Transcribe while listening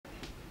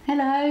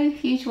Hello,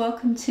 huge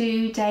welcome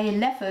to day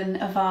 11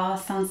 of our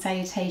Sun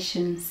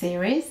Salutation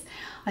series.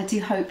 I do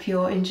hope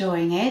you're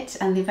enjoying it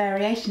and the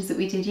variations that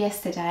we did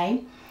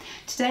yesterday.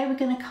 Today we're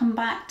going to come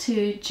back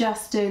to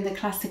just doing the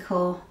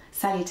classical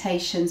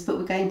salutations, but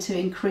we're going to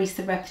increase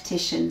the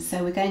repetition.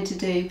 So we're going to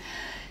do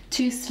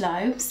 2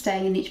 slow,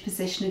 staying in each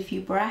position a few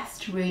breaths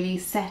to really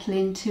settle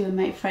into and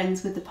make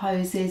friends with the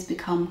poses,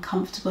 become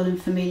comfortable and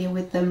familiar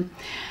with them.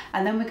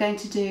 And then we're going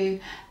to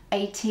do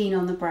 18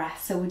 on the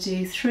breath. So we'll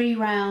do 3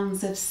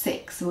 rounds of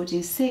 6. So we'll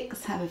do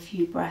 6, have a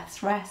few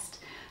breaths, rest,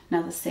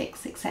 another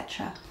 6,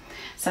 etc.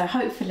 So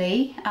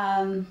hopefully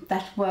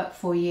that'll work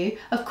for you.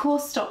 Of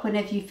course, stop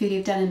whenever you feel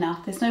you've done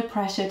enough. There's no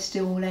pressure to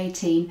do all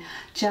 18.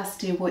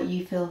 Just do what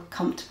you feel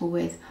comfortable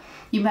with.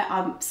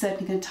 I'm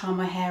certainly going to tie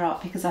my hair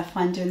up because I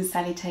find doing the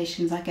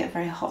salutations I get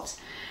very hot.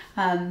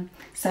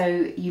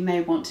 So you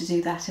may want to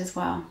do that as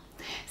well.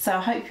 So I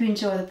hope you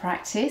enjoy the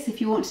practice.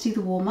 If you want to do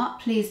the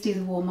warm-up, please do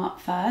the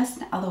warm-up first.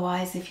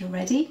 Otherwise, if you're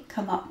ready,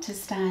 come up to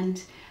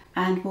stand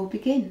and we'll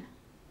begin.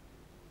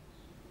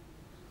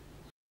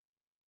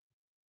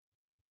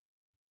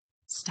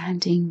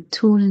 Standing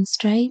tall and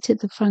straight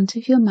at the front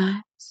of your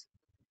mat.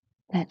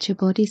 Let your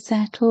body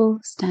settle.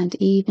 Stand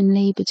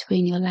evenly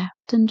between your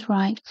left and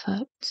right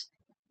foot.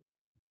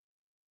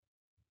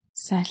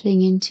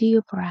 Settling into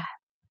your breath.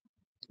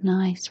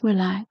 Nice,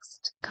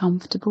 relaxed,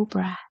 comfortable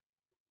breath.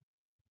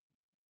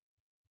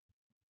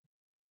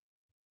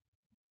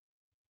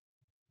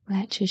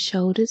 Let your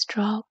shoulders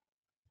drop,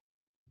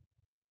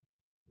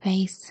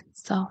 face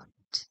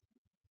soft,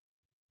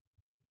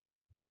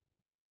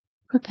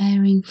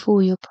 preparing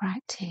for your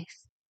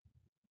practice.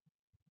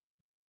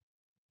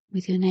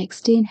 With your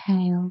next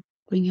inhale,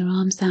 bring your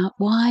arms out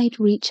wide,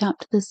 reach up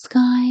to the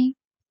sky.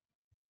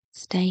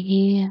 Stay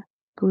here,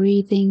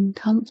 breathing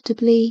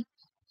comfortably.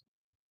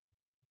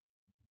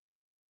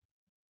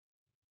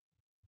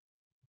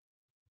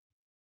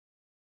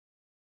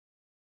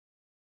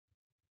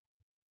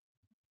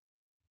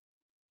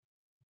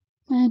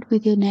 And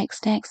with your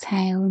next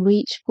exhale,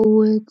 reach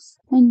forwards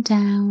and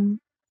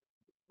down.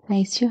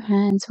 Place your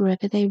hands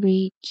wherever they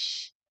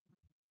reach.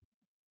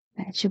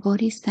 Let your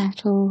body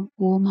settle,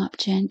 warm up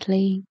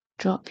gently,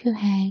 drop your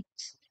head.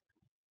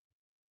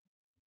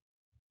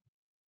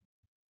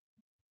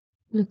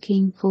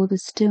 Looking for the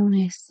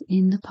stillness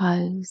in the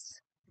pose.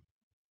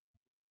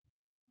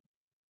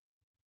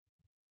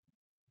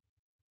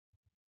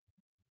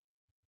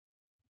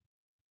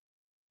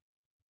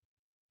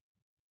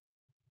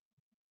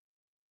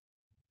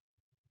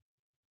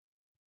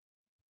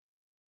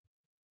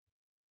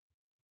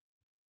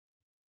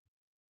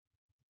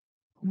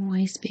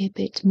 Always be a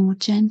bit more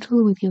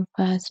gentle with your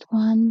first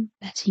one,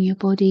 letting your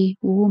body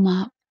warm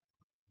up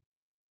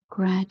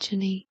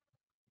gradually.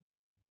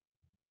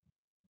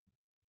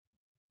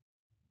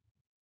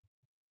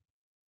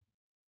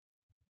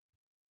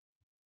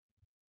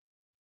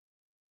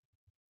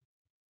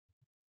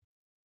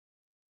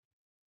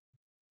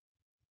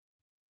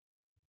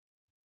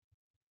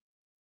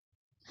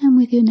 And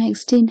with your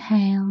next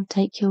inhale,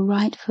 take your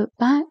right foot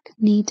back,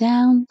 knee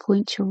down,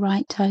 point your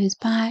right toes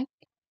back.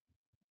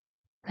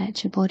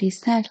 Let your body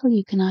settle.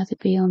 You can either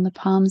be on the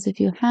palms of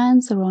your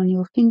hands or on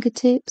your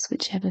fingertips,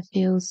 whichever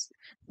feels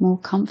more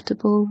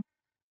comfortable,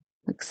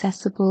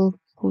 accessible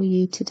for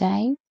you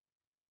today.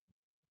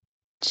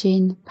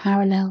 Chin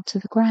parallel to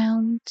the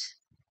ground.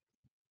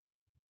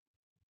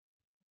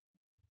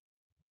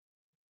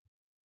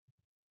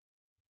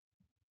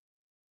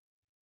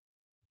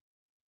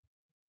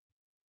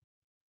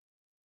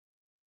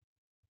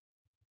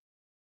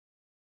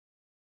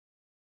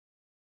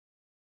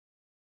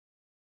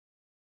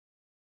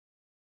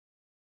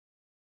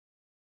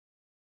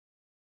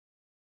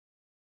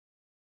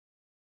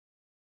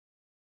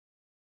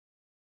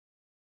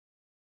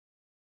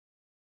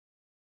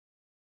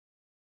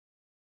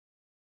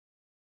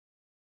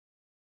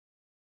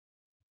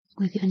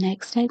 With your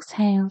next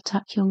exhale,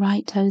 tuck your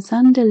right toes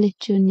under,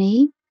 lift your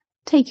knee,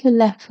 take your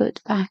left foot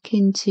back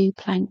into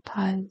plank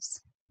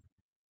pose.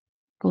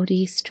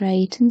 Body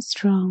straight and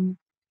strong.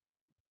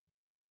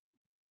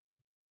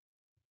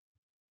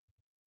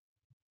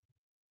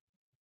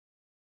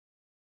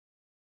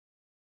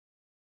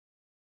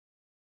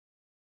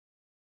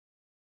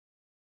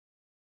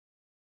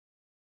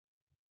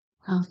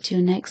 After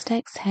your next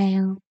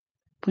exhale,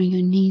 bring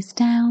your knees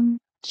down,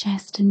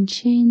 chest and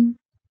chin,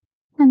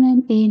 and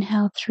then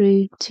inhale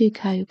through to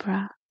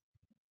Cobra.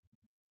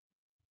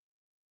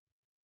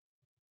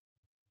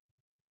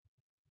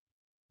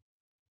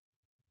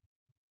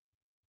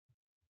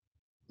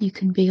 You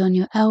can be on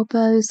your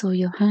elbows or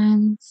your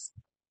hands,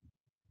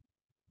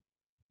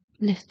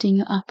 lifting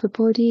your upper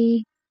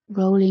body,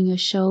 rolling your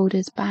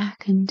shoulders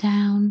back and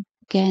down,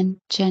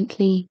 again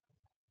gently,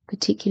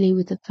 particularly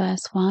with the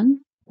first one,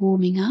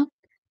 warming up.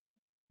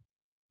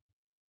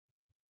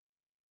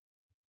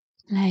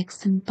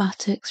 Legs and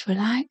buttocks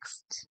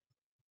relaxed.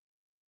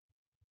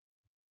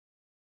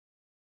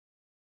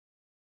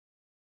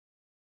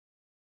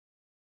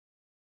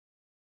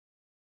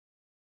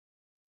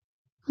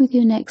 With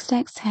your next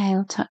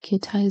exhale, tuck your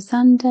toes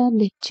under,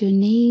 lift your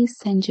knees,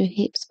 send your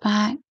hips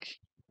back,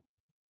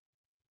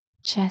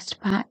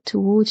 chest back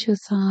towards your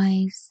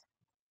thighs,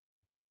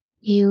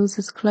 heels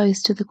as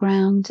close to the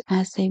ground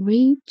as they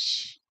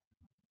reach,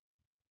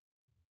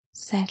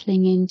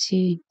 settling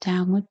into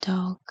downward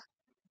dog.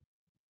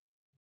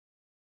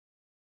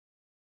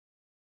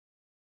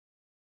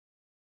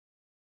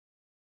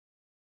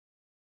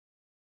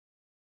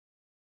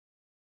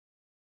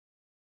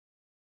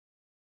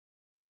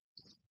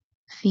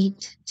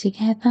 Feet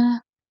together.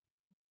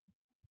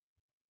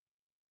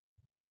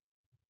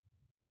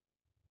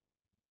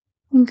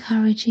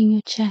 Encouraging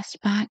your chest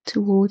back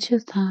towards your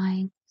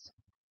thighs.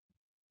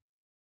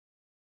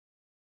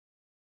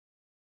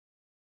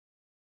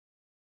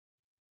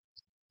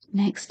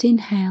 Next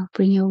inhale,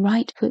 bring your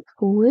right foot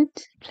forward,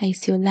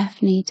 place your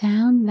left knee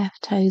down,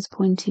 left toes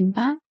pointing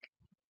back,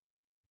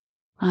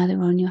 either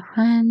on your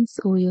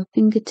hands or your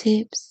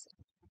fingertips.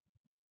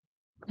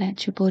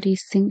 Let your body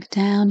sink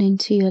down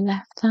into your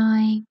left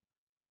thigh,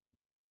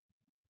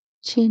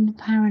 chin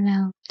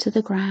parallel to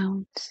the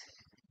ground.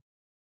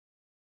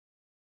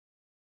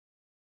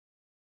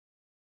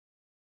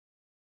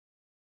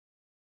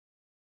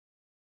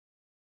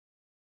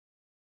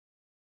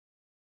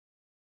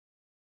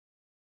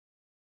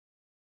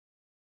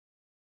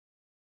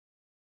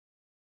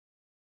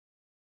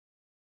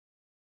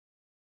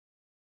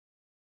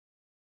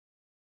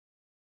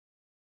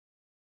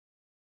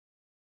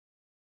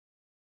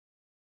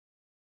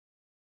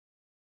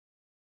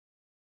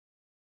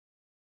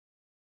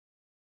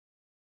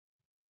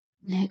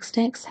 Next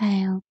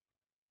exhale,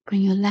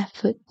 bring your left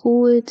foot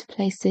forward,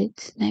 place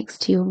it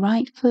next to your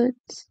right foot,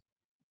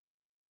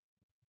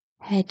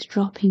 head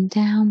dropping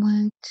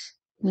downward,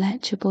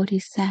 let your body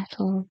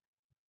settle.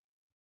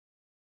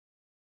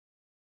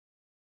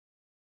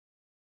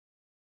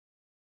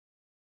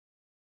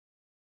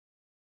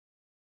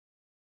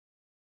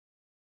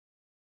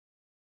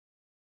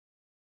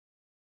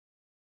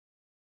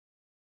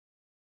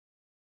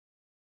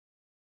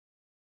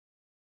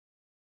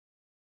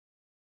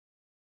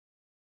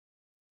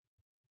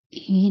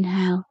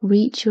 Inhale,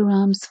 reach your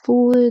arms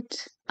forward,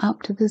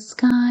 up to the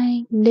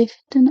sky,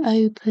 lift and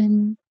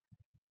open.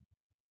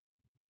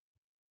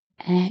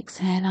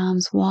 Exhale,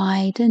 arms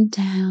wide and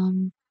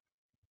down.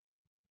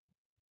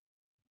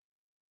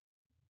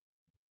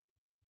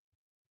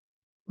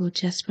 We'll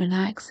just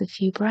relax a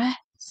few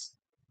breaths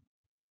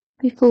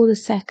before the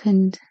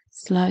second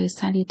slow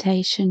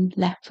salutation,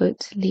 left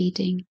foot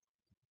leading.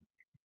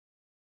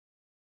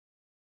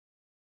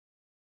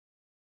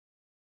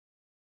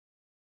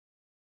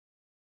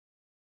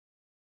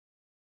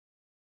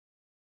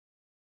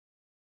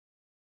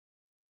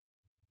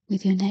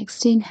 With your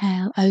next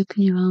inhale,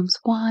 open your arms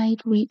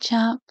wide, reach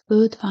up,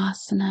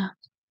 Urdhvasana,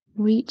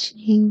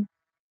 reaching,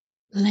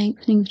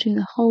 lengthening through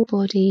the whole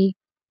body.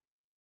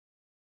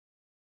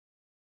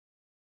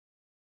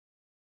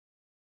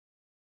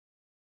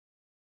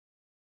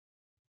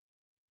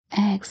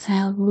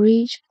 Exhale,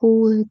 reach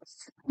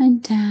forwards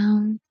and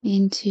down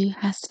into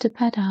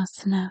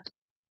Hasta-Padasana,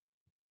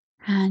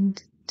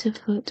 hand to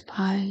foot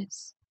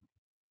pose.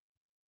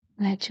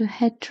 Let your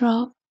head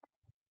drop.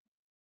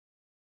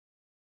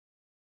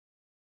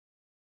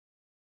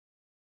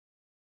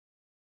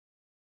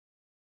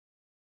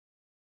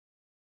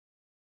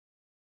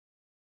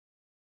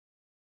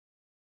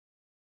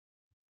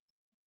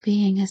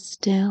 Being as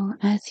still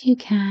as you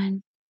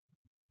can.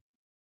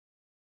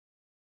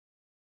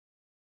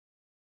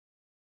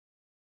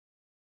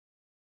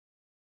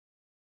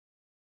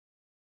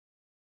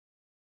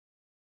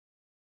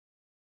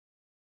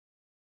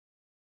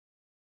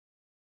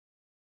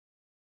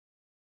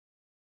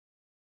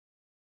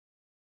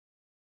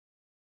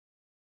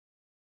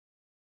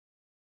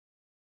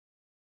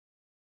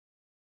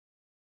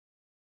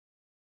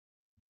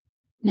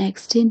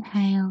 Next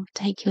inhale,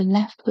 take your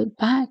left foot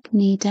back,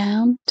 knee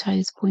down,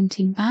 toes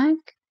pointing back.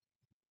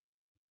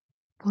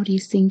 Body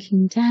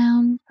sinking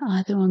down,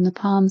 either on the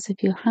palms of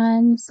your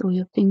hands or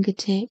your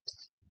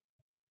fingertips.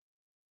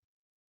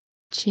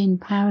 Chin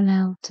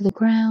parallel to the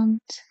ground.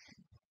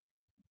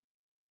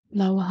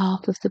 Lower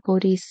half of the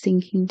body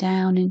sinking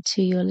down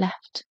into your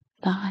left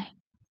thigh.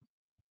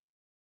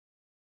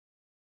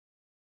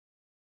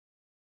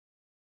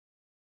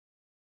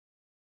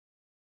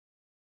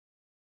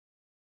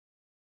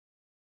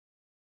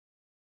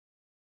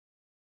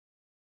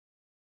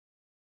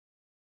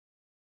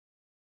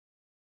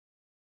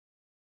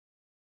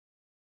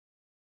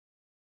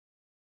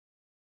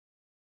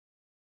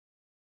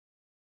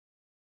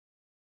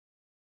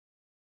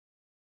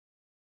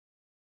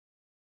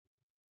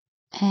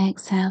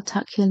 Exhale,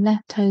 tuck your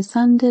left toes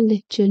under,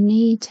 lift your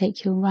knee,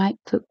 take your right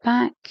foot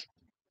back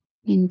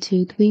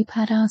into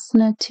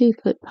Dvipadasana,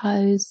 2-foot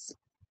pose.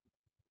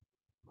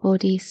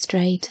 Body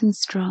straight and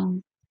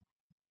strong.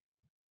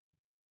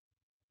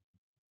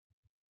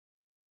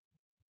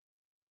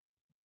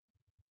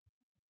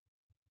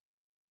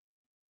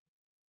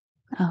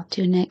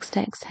 After your next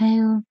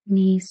exhale,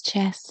 knees,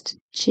 chest,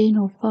 chin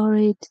or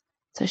forehead,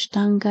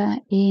 Sashtanga,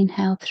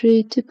 inhale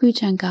through to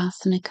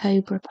Bhujangasana,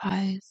 Cobra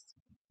pose.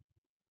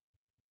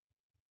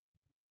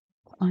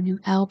 On your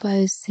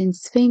elbows in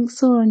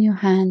Sphinx or on your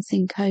hands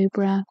in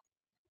Cobra.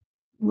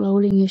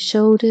 Rolling your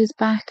shoulders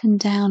back and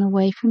down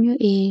away from your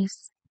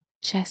ears,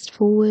 chest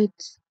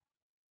forwards,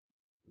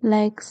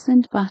 legs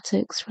and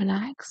buttocks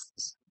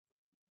relaxed.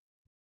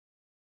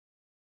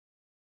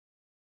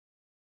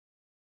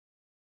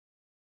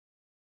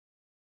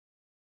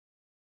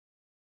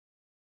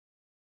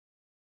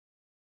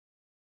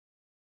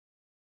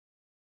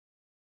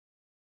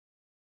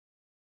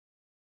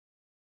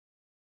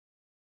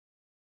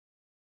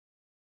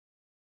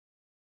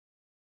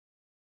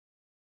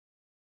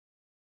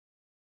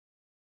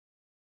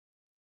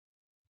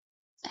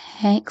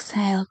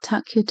 Exhale,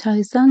 tuck your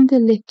toes under,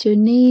 lift your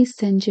knees,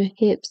 send your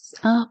hips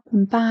up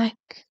and back.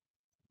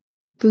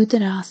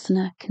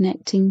 Buddhasana,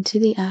 connecting to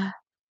the earth.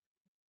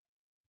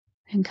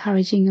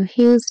 Encouraging your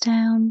heels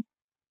down,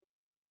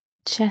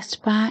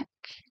 chest back,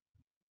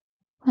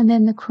 and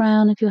then the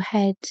crown of your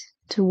head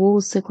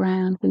towards the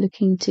ground. We're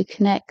looking to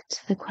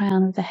connect the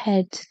crown of the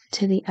head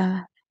to the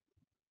earth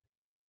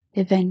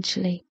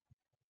eventually.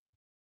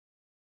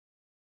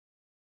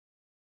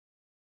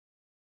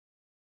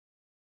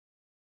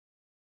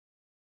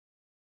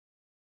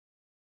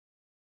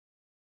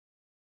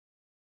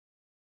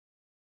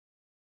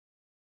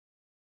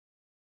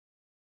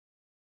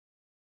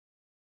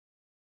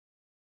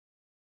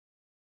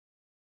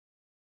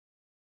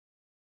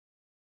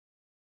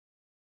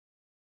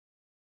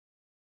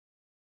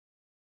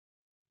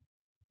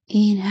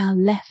 Inhale,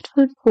 left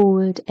foot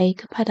forward,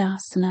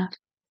 Ekapadasana.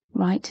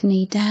 Right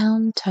knee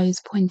down,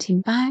 toes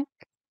pointing back.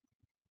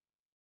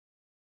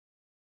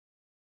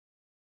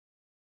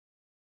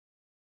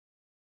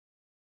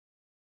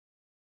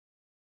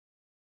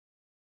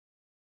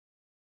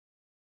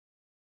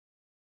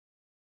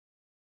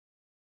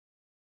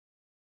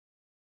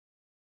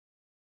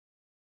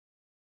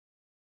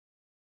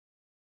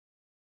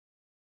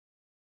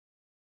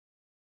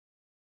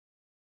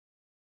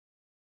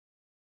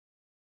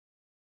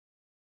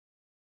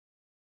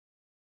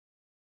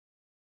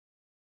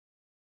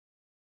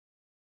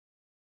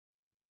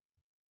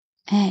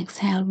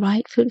 Exhale,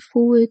 right foot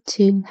forward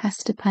to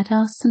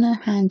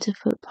Hastapadasana, hand to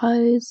foot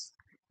pose.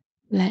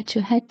 Let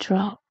your head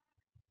drop.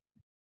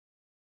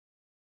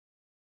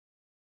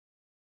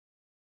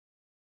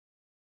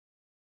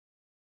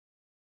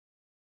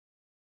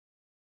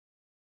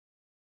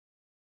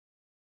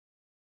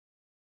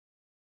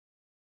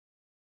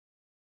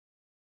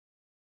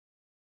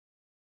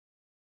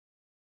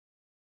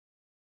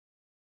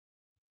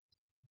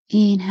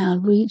 Inhale,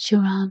 reach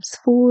your arms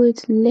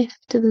forward,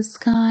 lift to the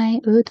sky,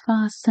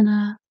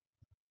 Urdhvasana.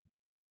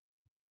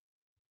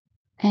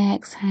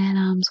 Exhale,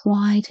 arms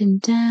wide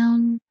and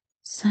down,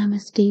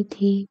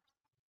 Samasthiti.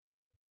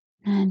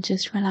 And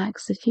just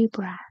relax a few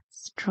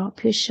breaths.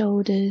 Drop your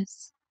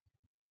shoulders.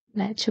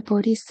 Let your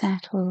body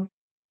settle.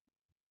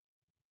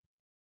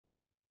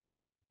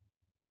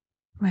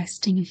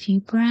 Resting a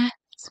few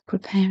breaths,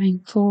 preparing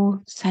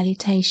for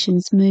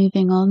salutations,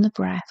 moving on the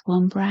breath,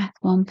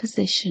 one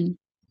position.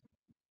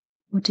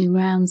 We'll do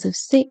rounds of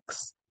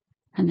 6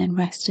 and then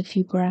rest a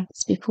few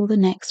breaths before the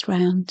next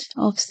round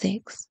of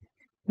 6.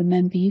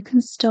 Remember, you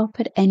can stop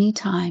at any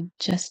time,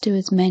 just do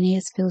as many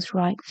as feels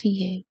right for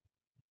you.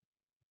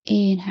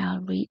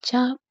 Inhale, reach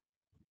up.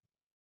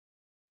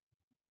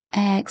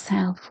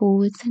 Exhale,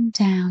 forwards and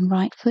down,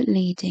 right foot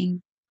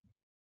leading.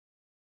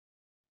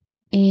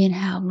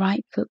 Inhale,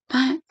 right foot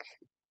back.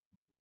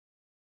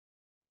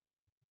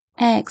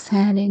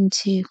 Exhale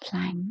into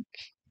plank.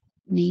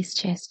 Knees,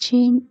 chest,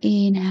 chin.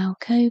 Inhale,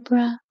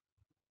 cobra.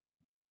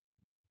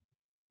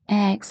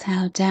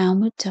 Exhale,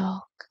 downward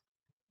dog.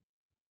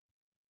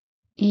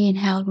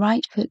 Inhale,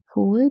 right foot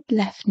forward,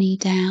 left knee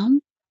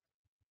down.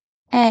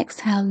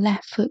 Exhale,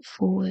 left foot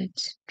forward.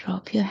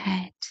 Drop your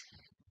head.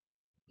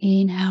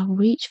 Inhale,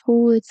 reach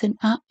forwards and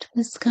up to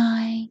the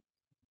sky.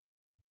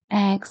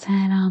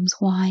 Exhale, arms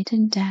wide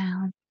and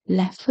down.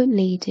 Left foot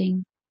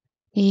leading.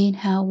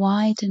 Inhale,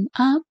 wide and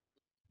up.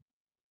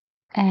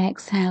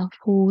 Exhale,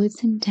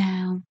 forwards and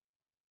down.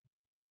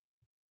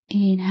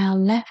 Inhale,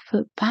 left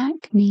foot back,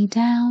 knee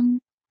down.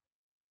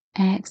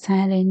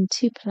 Exhale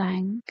into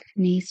plank,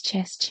 knees,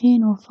 chest,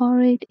 chin or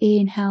forehead.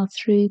 Inhale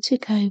through to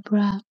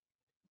cobra.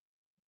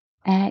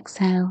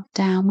 Exhale,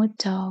 downward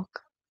dog.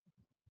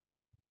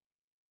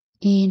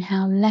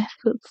 Inhale, left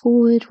foot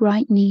forward,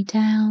 right knee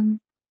down.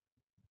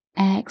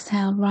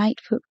 Exhale, right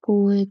foot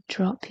forward,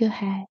 drop your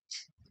head.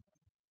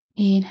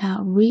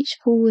 Inhale, reach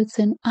forwards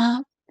and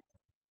up.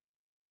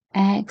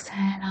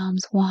 Exhale,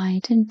 arms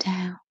wide and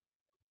down.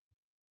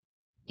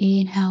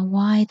 Inhale,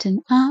 wide and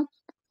up.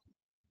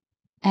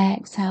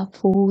 Exhale,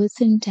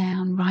 forwards and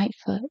down, right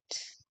foot.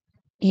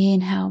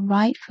 Inhale,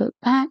 right foot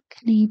back,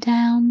 knee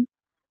down.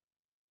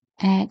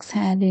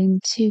 Exhale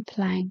into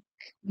plank,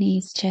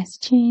 knees,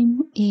 chest, chin.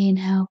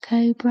 Inhale,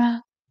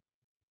 cobra.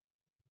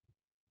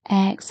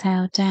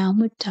 Exhale,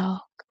 downward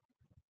dog.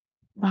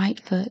 Right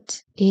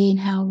foot.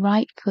 Inhale,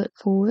 right foot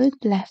forward,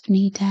 left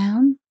knee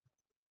down.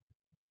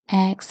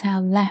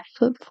 Exhale, left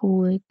foot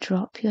forward,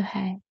 drop your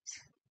head.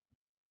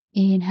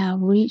 Inhale,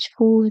 reach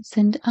forwards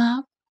and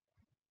up.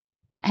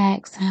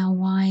 Exhale,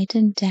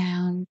 widen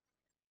down.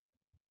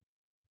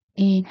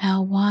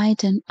 Inhale,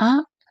 widen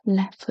up,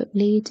 left foot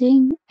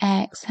leading.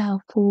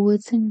 Exhale,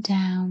 forwards and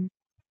down.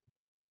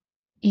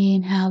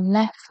 Inhale,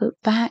 left foot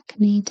back,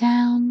 knee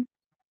down.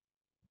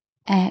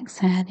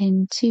 Exhale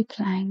into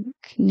plank,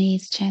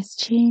 knees, chest,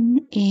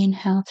 chin.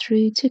 Inhale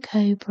through to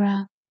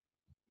cobra.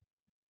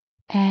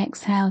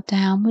 Exhale,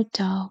 downward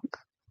dog.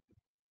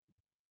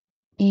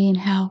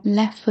 Inhale,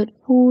 left foot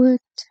forward,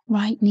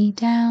 right knee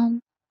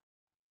down.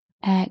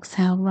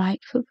 Exhale, right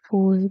foot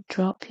forward,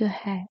 drop your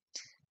head.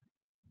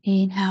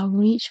 Inhale,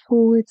 reach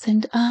forwards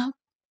and up.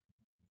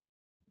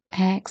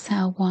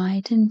 Exhale,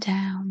 widen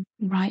down,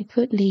 right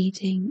foot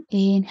leading.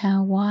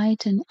 Inhale,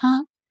 widen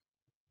up.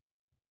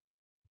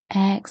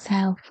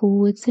 Exhale,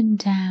 forwards and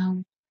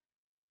down.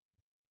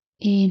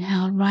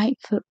 Inhale, right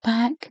foot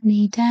back,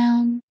 knee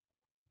down.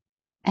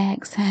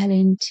 Exhale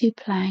into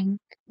plank,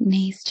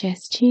 knees,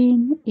 chest,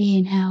 chin.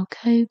 Inhale,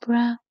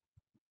 cobra.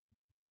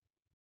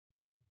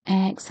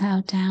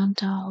 Exhale, down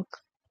dog.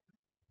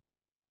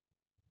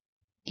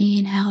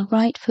 Inhale,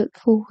 right foot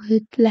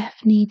forward,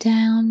 left knee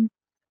down.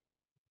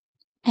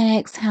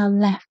 Exhale,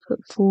 left foot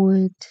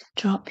forward,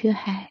 drop your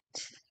head.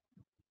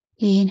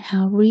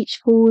 Inhale, reach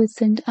forwards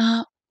and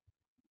up.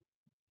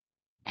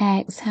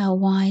 Exhale,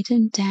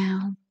 widen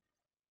down.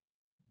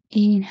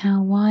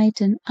 Inhale,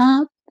 widen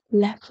up,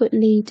 left foot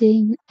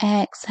leading.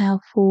 Exhale,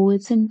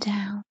 forwards and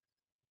down.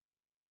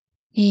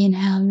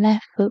 Inhale,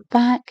 left foot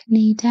back,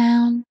 knee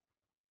down.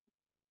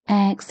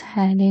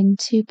 Exhale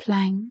into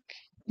plank,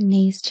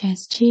 knees,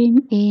 chest,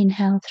 chin.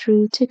 Inhale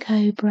through to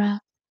cobra.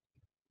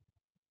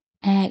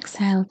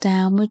 Exhale,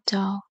 downward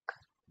dog.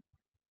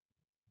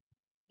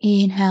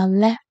 Inhale,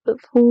 left foot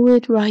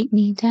forward, right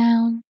knee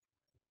down.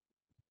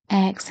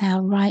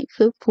 Exhale, right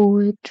foot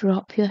forward,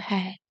 drop your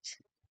head.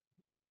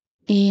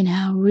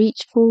 Inhale,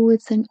 reach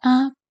forwards and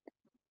up.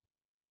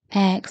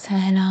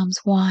 Exhale, arms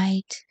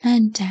wide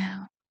and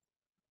down.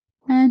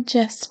 And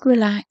just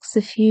relax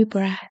a few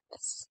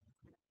breaths.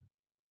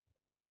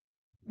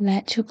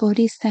 Let your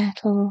body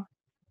settle.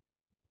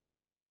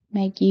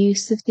 Make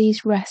use of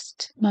these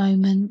rest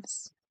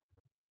moments.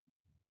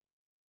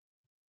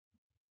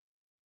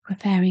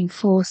 Preparing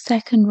for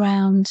second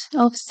round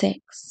of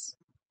 6.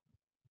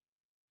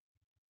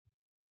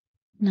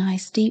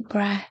 Nice deep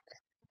breath.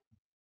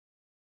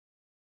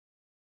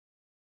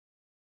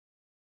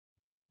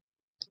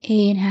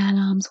 Inhale,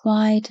 arms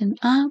wide and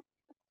up.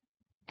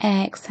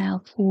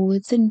 Exhale,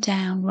 forwards and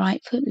down,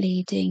 right foot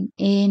leading.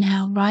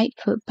 Inhale, right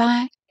foot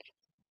back.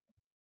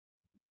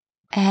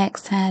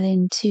 Exhale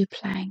into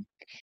plank.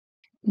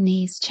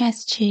 Knees,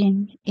 chest,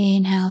 chin.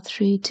 Inhale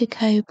through to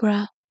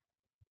cobra.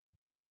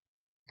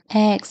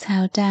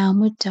 Exhale,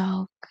 downward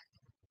dog.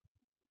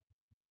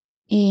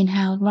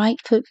 Inhale, right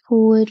foot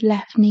forward,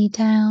 left knee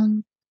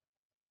down.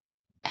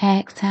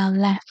 Exhale,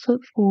 left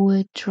foot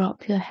forward,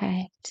 drop your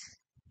head.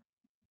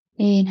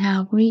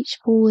 Inhale, reach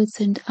forwards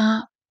and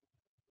up.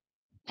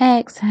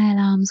 Exhale,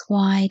 arms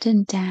wide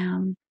and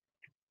down.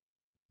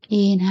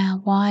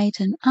 Inhale, wide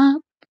and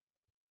up.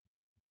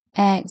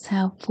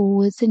 Exhale,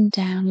 forwards and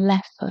down,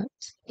 left foot.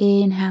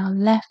 Inhale,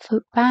 left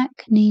foot back,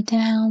 knee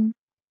down.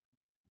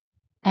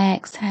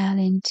 Exhale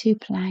into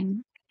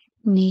plank.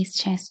 Knees,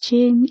 chest,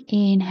 chin.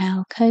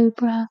 Inhale,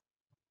 cobra.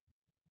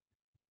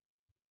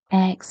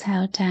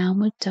 Exhale,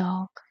 downward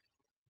dog.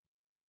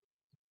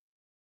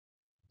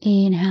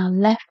 Inhale,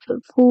 left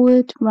foot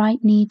forward, right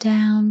knee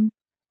down.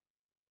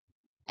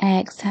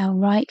 Exhale,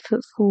 right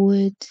foot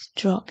forward,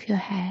 drop your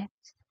head.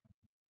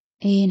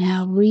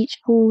 Inhale, reach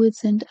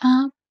forwards and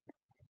up.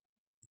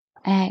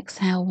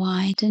 Exhale,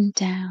 widen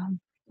down.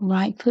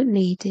 Right foot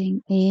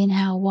leading.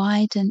 Inhale,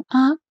 widen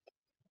up.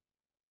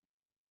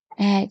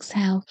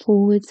 Exhale,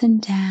 forwards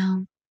and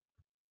down.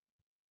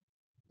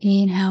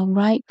 Inhale,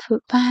 right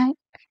foot back.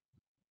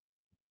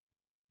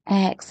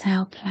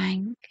 Exhale,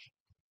 plank.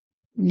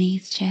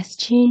 Knees, chest,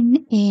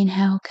 chin.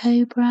 Inhale,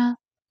 cobra.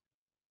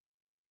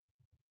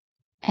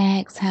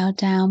 Exhale,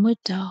 downward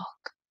dog.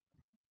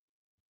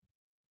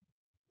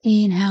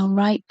 Inhale,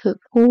 right foot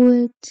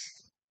forward.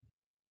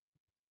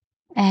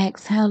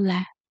 Exhale,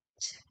 left.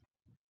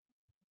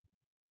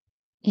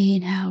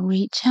 Inhale,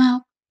 reach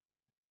up.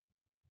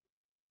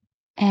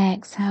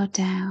 Exhale,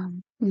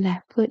 down.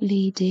 Left foot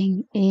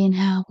leading.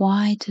 Inhale,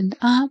 widen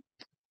up.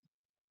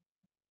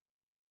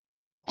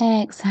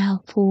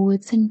 Exhale,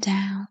 forwards and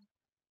down.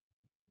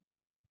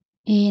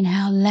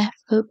 Inhale, left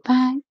foot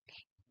back.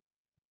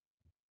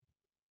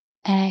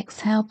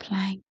 Exhale,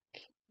 plank.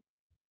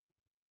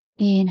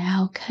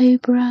 Inhale,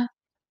 cobra.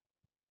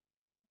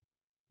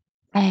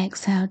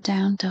 Exhale,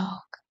 down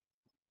dog.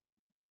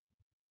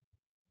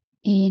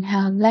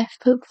 Inhale,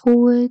 left foot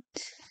forward.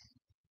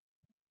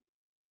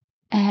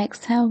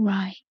 Exhale,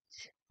 right.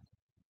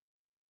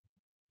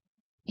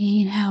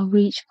 Inhale,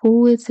 reach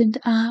forwards and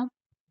up.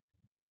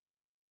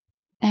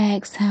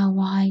 Exhale,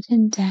 wide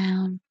and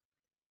down.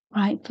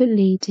 Right foot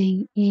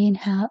leading.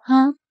 Inhale,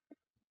 up.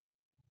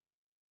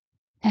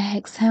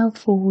 Exhale,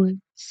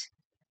 forwards.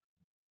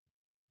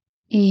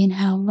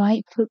 Inhale,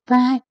 right foot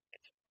back.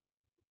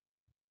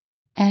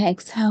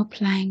 Exhale,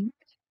 plank.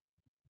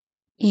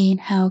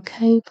 Inhale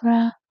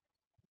cobra.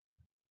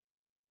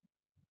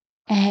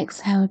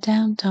 Exhale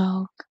down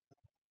dog.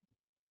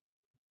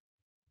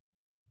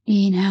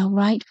 Inhale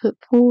right foot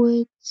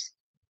forwards.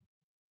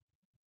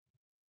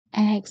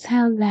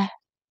 Exhale left.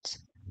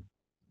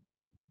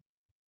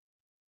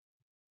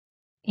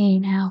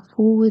 Inhale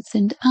forwards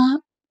and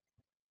up.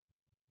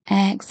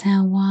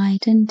 Exhale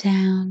wide and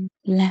down.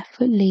 Left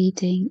foot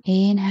leading.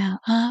 Inhale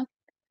up.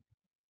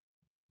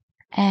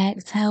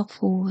 Exhale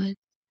forward.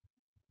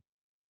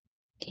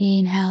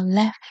 Inhale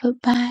left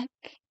foot back.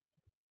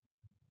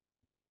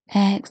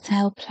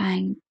 Exhale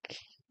plank.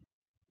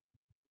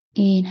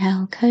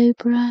 Inhale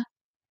cobra.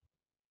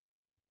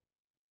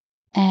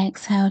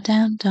 Exhale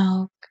down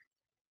dog.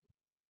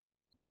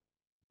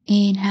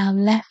 Inhale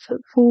left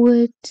foot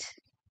forward.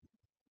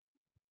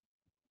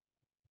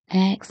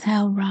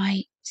 Exhale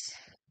right.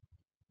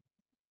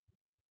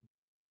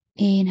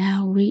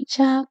 Inhale reach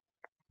up.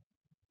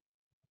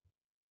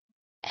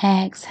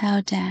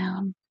 Exhale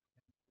down.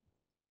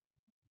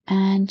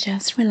 And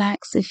just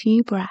relax a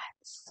few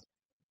breaths.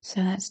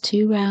 So that's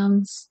 2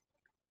 rounds,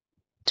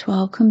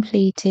 12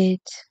 completed.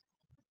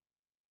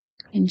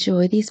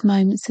 Enjoy these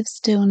moments of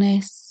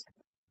stillness.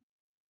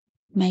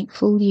 Make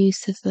full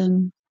use of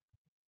them.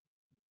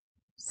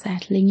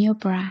 Settling your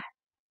breath.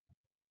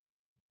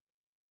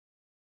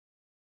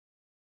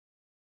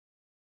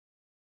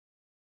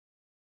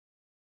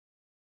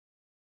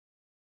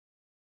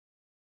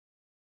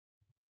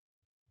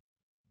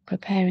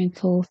 Preparing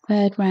for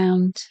 3rd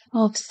round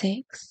of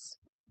 6.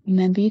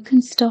 Remember, you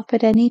can stop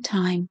at any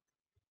time.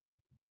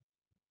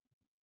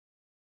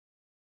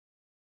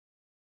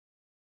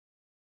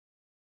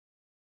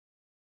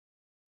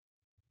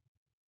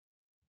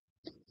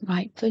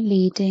 Right foot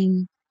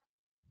leading.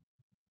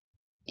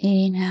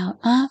 Inhale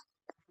up.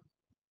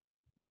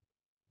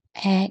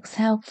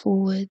 Exhale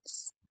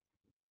forwards.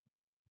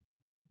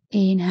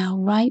 Inhale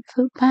right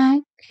foot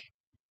back.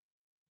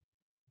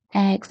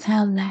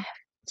 Exhale left.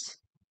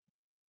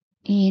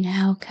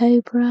 Inhale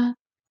cobra.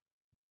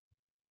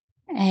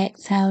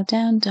 Exhale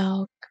down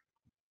dog.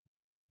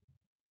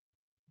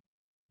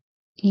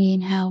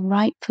 Inhale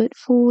right foot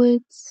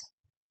forwards.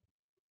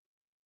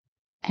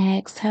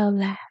 Exhale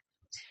left.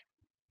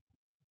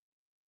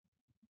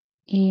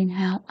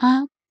 Inhale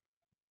up.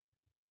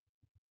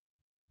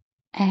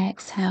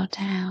 Exhale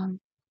down.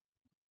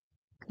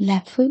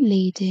 Left foot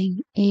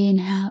leading.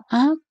 Inhale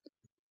up.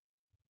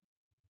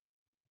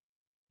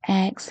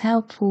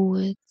 Exhale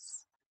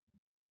forwards.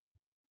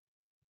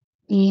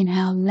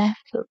 Inhale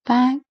left foot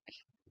back.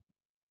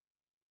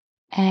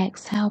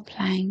 Exhale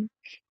plank.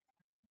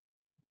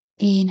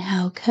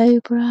 Inhale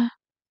cobra.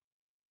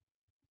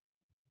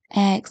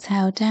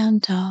 Exhale down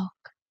dog.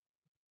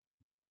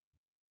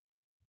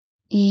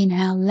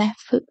 Inhale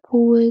left foot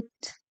forward.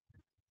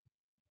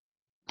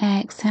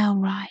 Exhale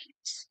right.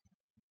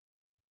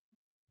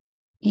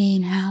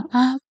 Inhale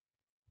up.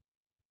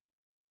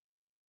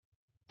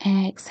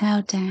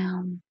 Exhale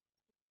down.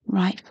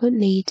 Right foot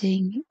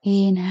leading.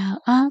 Inhale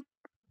up.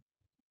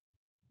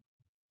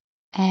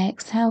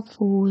 Exhale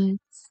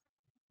forwards.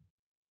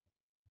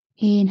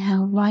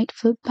 Inhale right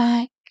foot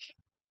back.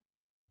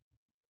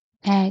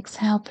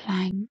 Exhale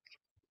plank.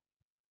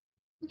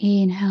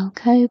 Inhale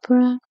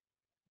cobra.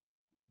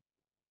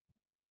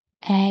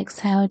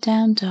 Exhale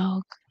down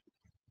dog.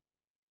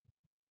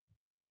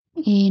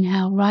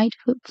 Inhale right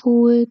foot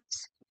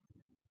forwards.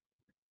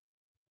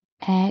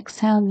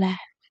 Exhale left.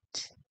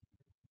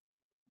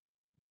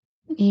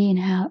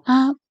 Inhale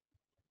up.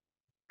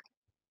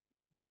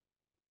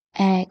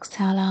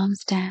 Exhale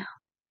arms down.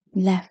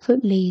 Left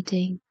foot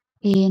leading.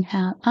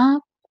 Inhale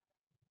up.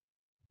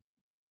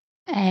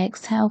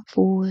 Exhale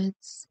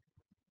forwards.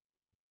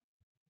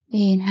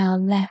 Inhale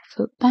left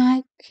foot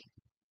back.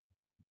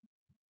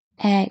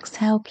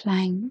 Exhale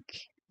plank.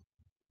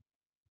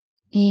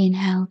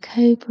 Inhale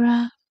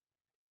cobra.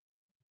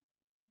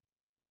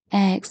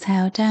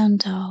 Exhale down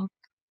dog.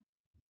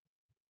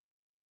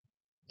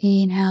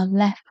 Inhale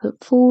left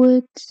foot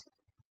forwards.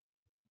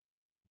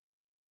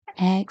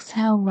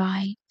 Exhale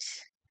right.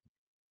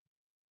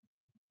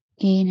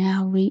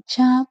 Inhale reach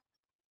up.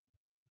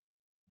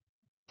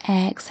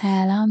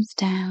 Exhale arms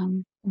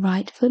down.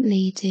 Right foot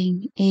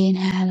leading.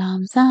 Inhale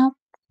arms up.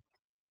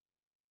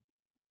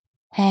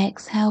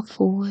 Exhale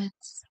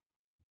forwards.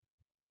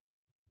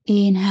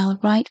 Inhale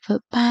right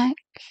foot back.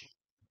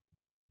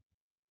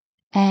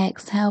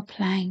 Exhale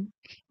plank.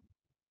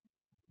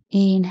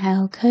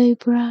 Inhale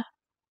cobra.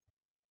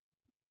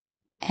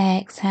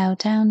 Exhale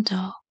down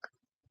dog.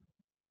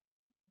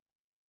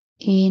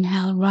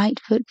 Inhale right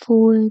foot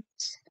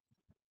forwards.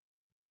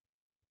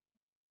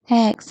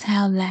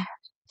 Exhale left.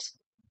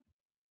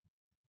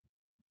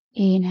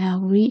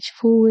 Inhale reach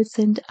forwards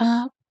and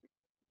up.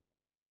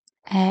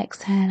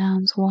 Exhale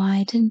arms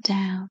wide and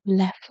down.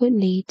 Left foot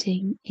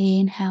leading.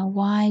 Inhale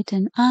wide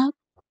and up.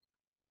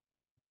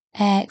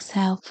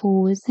 Exhale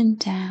forwards and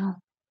down.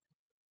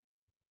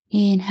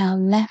 Inhale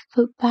left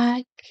foot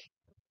back.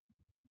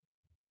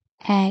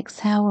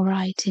 Exhale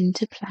right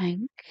into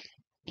plank.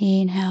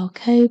 Inhale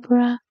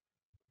cobra.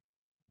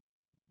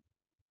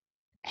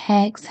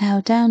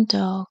 Exhale, down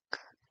dog.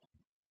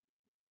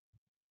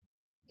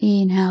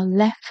 Inhale,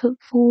 left foot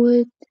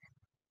forward.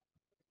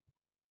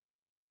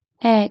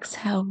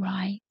 Exhale,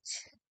 right.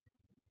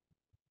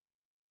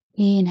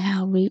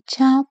 Inhale, reach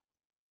up.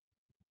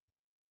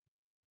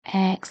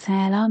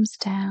 Exhale, arms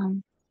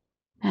down.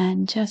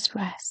 And just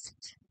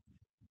rest.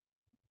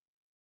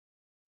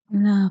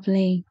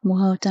 Lovely,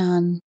 well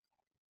done.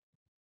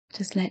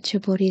 Just let your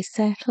body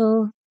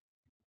settle.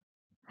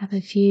 Have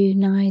a few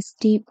nice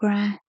deep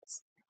breaths.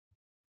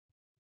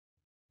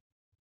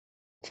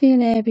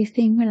 Feel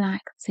everything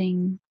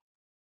relaxing.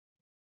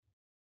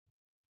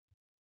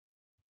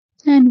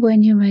 And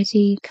when you're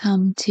ready,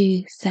 come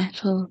to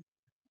settle.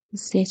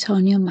 Sit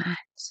on your mat.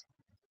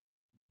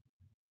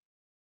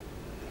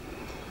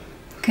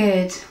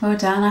 Good, well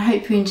done. I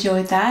hope you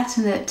enjoyed that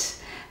and that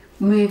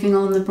moving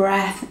on the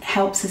breath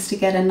helps us to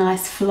get a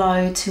nice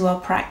flow to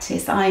our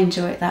practice. I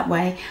enjoy it that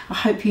way. I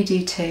hope you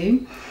do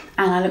too.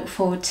 And I look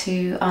forward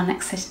to our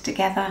next session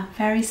together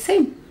very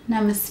soon.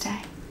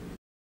 Namaste.